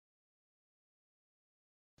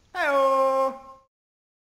Hello.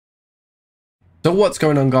 So what's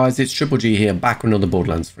going on, guys? It's Triple G here, back with another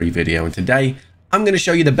Borderlands 3 video, and today I'm going to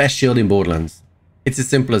show you the best shield in Borderlands. It's as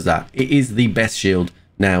simple as that. It is the best shield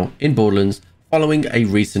now in Borderlands following a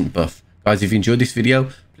recent buff. Guys, if you enjoyed this video,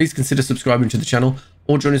 please consider subscribing to the channel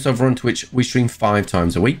or join us over on Twitch. We stream 5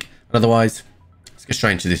 times a week. And otherwise, let's get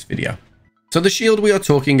straight into this video. So the shield we are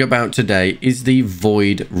talking about today is the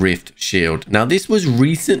Void Rift shield. Now, this was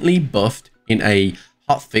recently buffed in a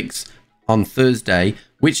hotfix on Thursday,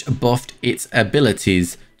 which buffed its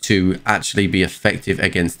abilities to actually be effective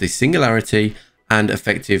against the Singularity and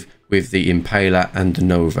effective with the Impaler and the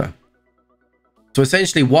Nova. So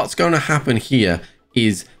essentially what's going to happen here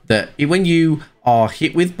is that when you are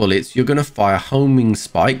hit with bullets, you're going to fire homing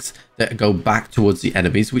spikes that go back towards the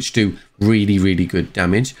enemies, which do really good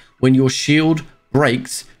damage. When your shield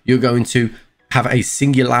breaks, you're going to have a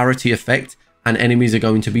Singularity effect and enemies are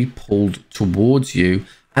going to be pulled towards you.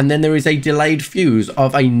 And then there is a delayed fuse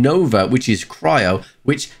of a Nova, which is Cryo,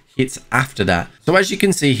 which hits after that. So as you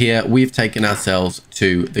can see here, we've taken ourselves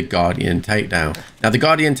to the Guardian Takedown. Now the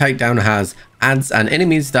Guardian Takedown has adds and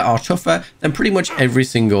enemies that are tougher than pretty much every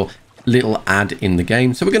single little ad in the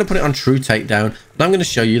game. So we're going to put it on True Takedown, but I'm going to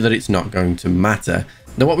show you that it's not going to matter.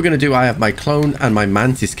 Now what we're going to do, I have my clone and my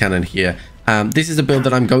Mantis cannon here. This is a build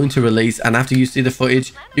that I'm going to release, and after you see the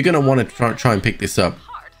footage, you're going to want to try and pick this up.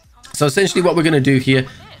 So essentially what we're going to do here,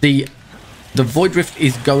 the Void Rift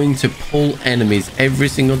is going to pull enemies every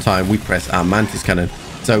single time we press our Mantis cannon.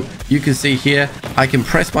 So you can see here, I can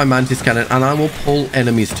press my Mantis cannon and I will pull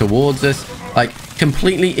enemies towards us, like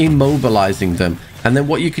completely immobilizing them. And then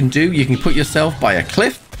what you can do, you can put yourself by a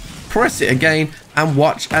cliff, press it again, and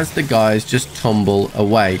watch as the guys just tumble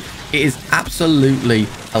away. It is absolutely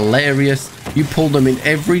hilarious. You pull them in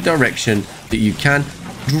every direction that you can.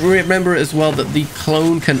 Remember as well that the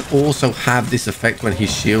clone can also have this effect when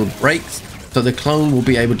his shield breaks. So the clone will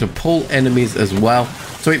be able to pull enemies as well.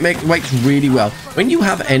 So it works really well. When you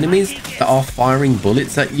have enemies that are firing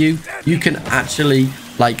bullets at you, you can actually,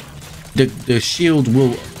 like, the shield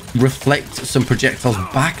will reflect some projectiles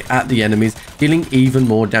back at the enemies, dealing even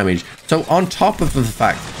more damage. So on top of the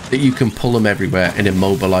fact that you can pull them everywhere and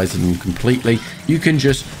immobilize them completely, you can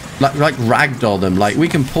just like ragdoll them. Like, we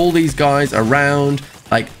can pull these guys around.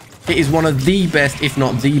 Like, it is one of the best, if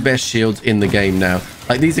not the best shields in the game now.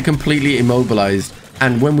 Like, these are completely immobilized,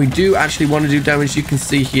 and when we do actually want to do damage, you can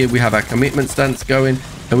see here we have our commitment stance going,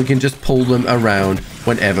 and we can just pull them around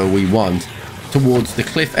whenever we want towards the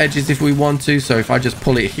cliff edges if we want to. So if I just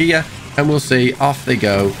pull it here, and we'll see off they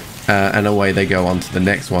go, and away they go on to the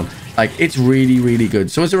next one. Like, it's really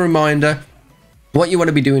good. So as a reminder, what you want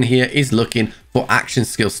to be doing here is looking for action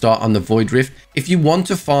skill start on the Void Rift. If you want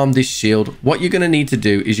to farm this shield, what you're going to need to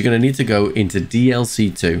do is you're going to need to go into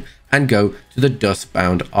DLC 2 and go to the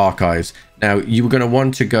Dustbound Archives. Now, you're going to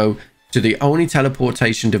want to go to the only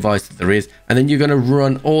teleportation device that there is, and then you're going to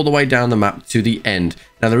run all the way down the map to the end.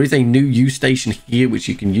 Now, there is a new use station here which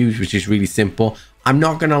you can use, which is really simple. I'm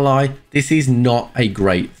not going to lie, this is not a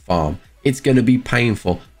great farm. It's going to be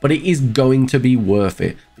painful, but it is going to be worth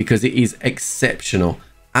it because it is exceptional.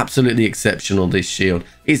 Absolutely exceptional, this shield.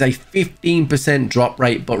 It is a 15% drop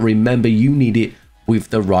rate, but remember, you need it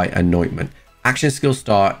with the right anointment. Action skill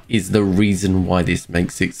start is the reason why this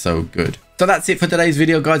makes it so good. So that's it for today's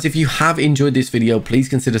video, guys. If you have enjoyed this video, please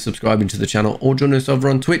consider subscribing to the channel or join us over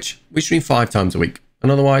on Twitch. We stream 5 times a week.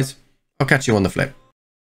 And otherwise, I'll catch you on the flip.